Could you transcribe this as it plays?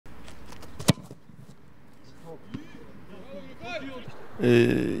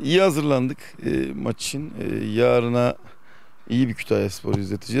İyi hazırlandık maç için. Yarına iyi bir Kütahyaspor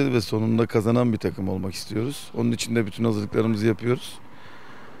izleteceğiz ve sonunda kazanan bir takım olmak istiyoruz. Onun için de bütün hazırlıklarımızı yapıyoruz.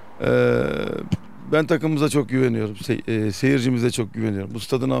 Ben takımımıza çok güveniyorum. Seyircimize çok güveniyorum. Bu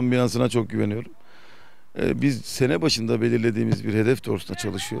stadın ambiyansına çok güveniyorum. Biz sene başında belirlediğimiz bir hedef doğrultusunda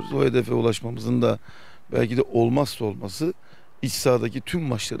çalışıyoruz. O hedefe ulaşmamızın da belki de olmazsa olması iç sahadaki tüm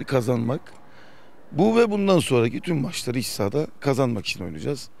maçları kazanmak. Bu ve bundan sonraki tüm maçları iç sahada kazanmak için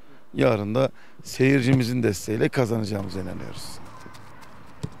oynayacağız. Yarın da seyircimizin desteğiyle kazanacağımıza inanıyoruz.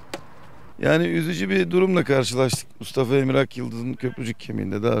 Yani üzücü bir durumla karşılaştık. Mustafa Emir Akyıldız'ın köprücük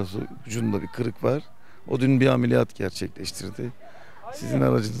kemiğinde, daha doğrusu ucunda bir kırık var. O dün bir ameliyat gerçekleştirdi. Sizin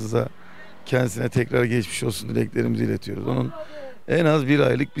aracınıza kendisine tekrar geçmiş olsun dileklerimizi iletiyoruz. Onun en az bir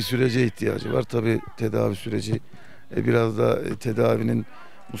aylık bir sürece ihtiyacı var. Tabii tedavi süreci biraz da tedavinin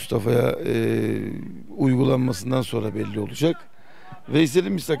Mustafa'ya uygulanmasından sonra belli olacak.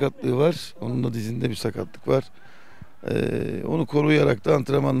 Veysel'in bir sakatlığı var. Onun da dizinde bir sakatlık var. Onu koruyarak da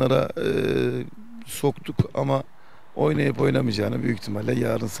antrenmanlara soktuk ama oynayıp oynamayacağını büyük ihtimalle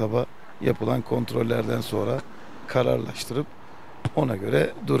yarın sabah yapılan kontrollerden sonra kararlaştırıp ona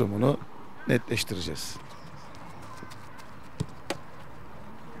göre durumunu netleştireceğiz.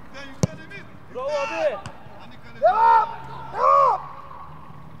 Bravo abi.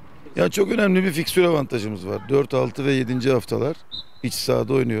 Ya çok önemli bir fiksür avantajımız var. 4, 6 ve 7. haftalar iç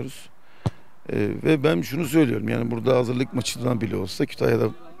sahada oynuyoruz. Ve ben şunu söylüyorum, yani burada hazırlık maçından bile olsa Kütahya'da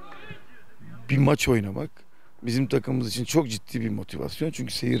bir maç oynamak bizim takımımız için çok ciddi bir motivasyon.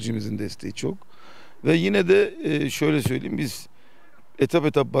 Çünkü seyircimizin desteği çok. Ve yine de şöyle söyleyeyim, biz etap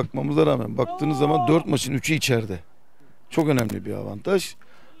etap bakmamıza rağmen baktığınız zaman 4 maçın 3'ü içeride. Çok önemli bir avantaj.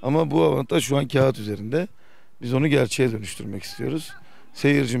 Ama bu avantaj şu an kağıt üzerinde. Biz onu gerçeğe dönüştürmek istiyoruz.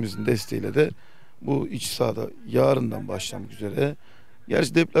 Seyircimizin desteğiyle de bu iç sahada yarından başlamak üzere,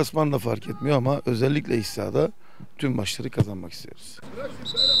 gerçi deplasman da fark etmiyor ama özellikle iç sahada tüm maçları kazanmak istiyoruz.